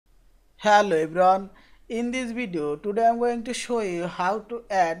Hello everyone, in this video today I am going to show you how to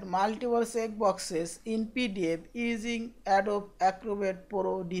add multiple checkboxes in PDF using Adobe Acrobat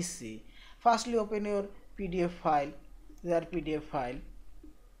Pro DC. Firstly open your PDF file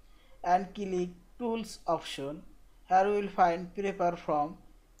and click Tools option. Here you will find Prepare From,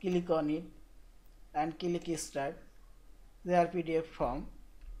 click on it and click Start their PDF form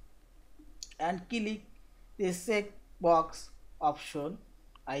and click this checkbox option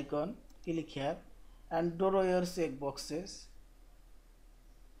icon, click here and draw your checkboxes.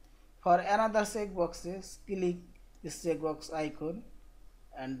 For another checkboxes, click this checkbox icon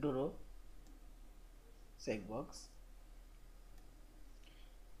and draw checkbox.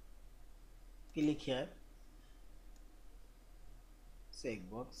 Click here,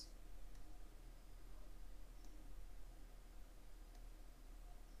 checkbox.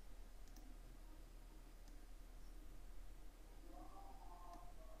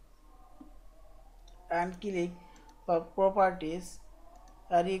 And click for properties.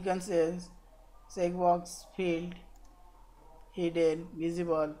 Here you can change checkbox field, hidden,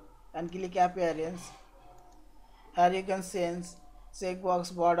 visible, and click appearance. Here you can change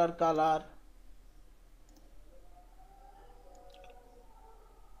checkbox border color,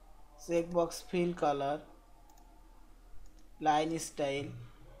 checkbox fill color, line style,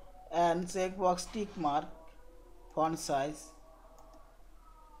 and checkbox tick mark, font size,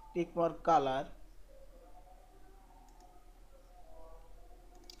 tick mark color,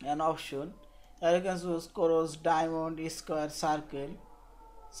 and option. Here you can choose cross, diamond, square, circle,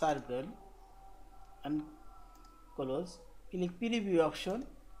 and close. Click preview option,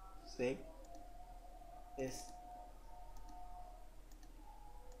 check this.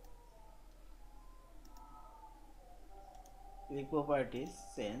 Click properties,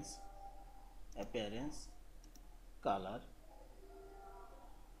 change appearance, color.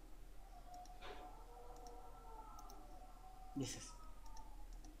 This is.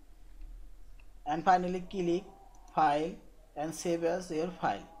 And finally click file and save as your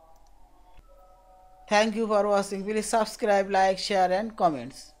file. Thank you for watching. Please subscribe, like, share and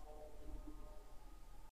comments.